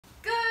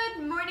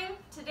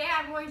Today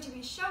I'm going to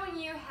be showing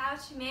you how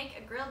to make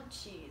a grilled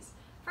cheese.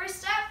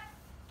 First step,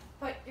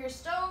 put your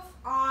stove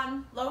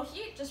on low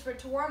heat just for it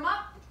to warm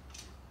up.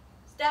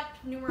 Step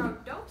numero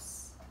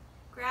dos,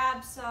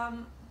 grab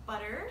some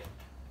butter,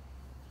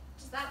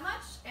 just that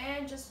much,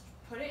 and just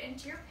put it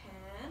into your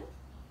pan,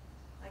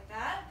 like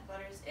that. The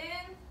butter's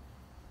in,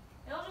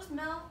 it'll just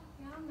melt.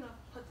 I'm gonna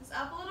put this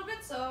up a little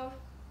bit so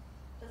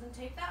it doesn't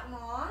take that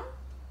long.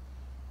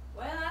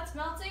 When that's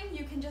melting,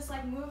 you can just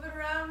move it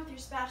around with your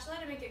spatula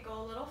to make it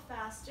go a little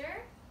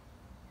faster.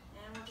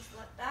 And we'll just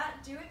let that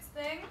do its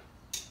thing.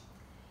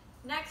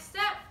 Next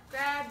step,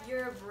 grab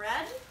your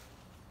bread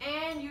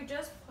and you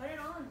just put it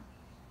on.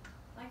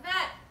 Like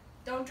that.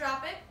 Don't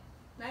drop it.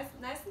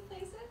 Nicely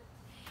place it.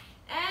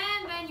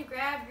 And then you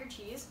grab your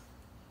cheese,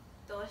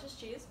 delicious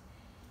cheese.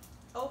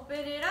 Open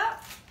it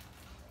up.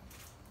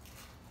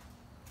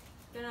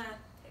 Gonna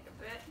take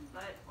a bit,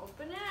 but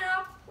open it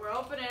up. We're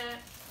opening it.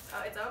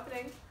 Oh, it's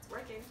opening. It's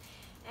working.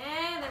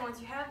 And then once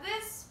you have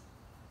this,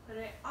 put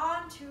it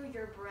onto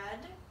your bread.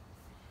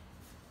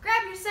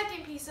 Grab your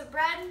second piece of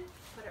bread,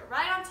 put it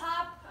right on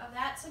top of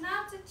that. So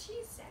now it's a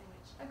cheese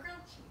sandwich, a grilled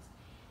cheese.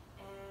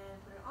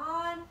 And put it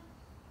on.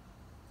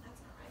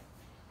 That's not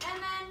right.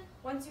 And then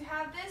once you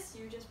have this,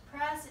 you just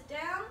press it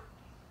down.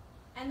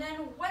 And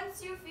then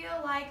once you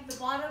feel like the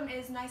bottom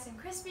is nice and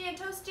crispy and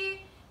toasty,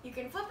 you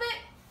can flip it.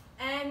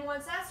 And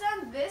once that's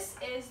done, this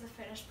is the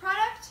finished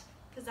product,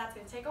 because that's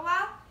going to take a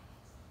while.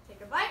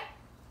 Take a bite.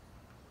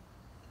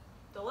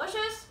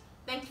 Delicious.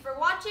 Thank you for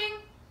watching,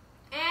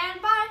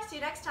 and bye. See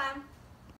you next time.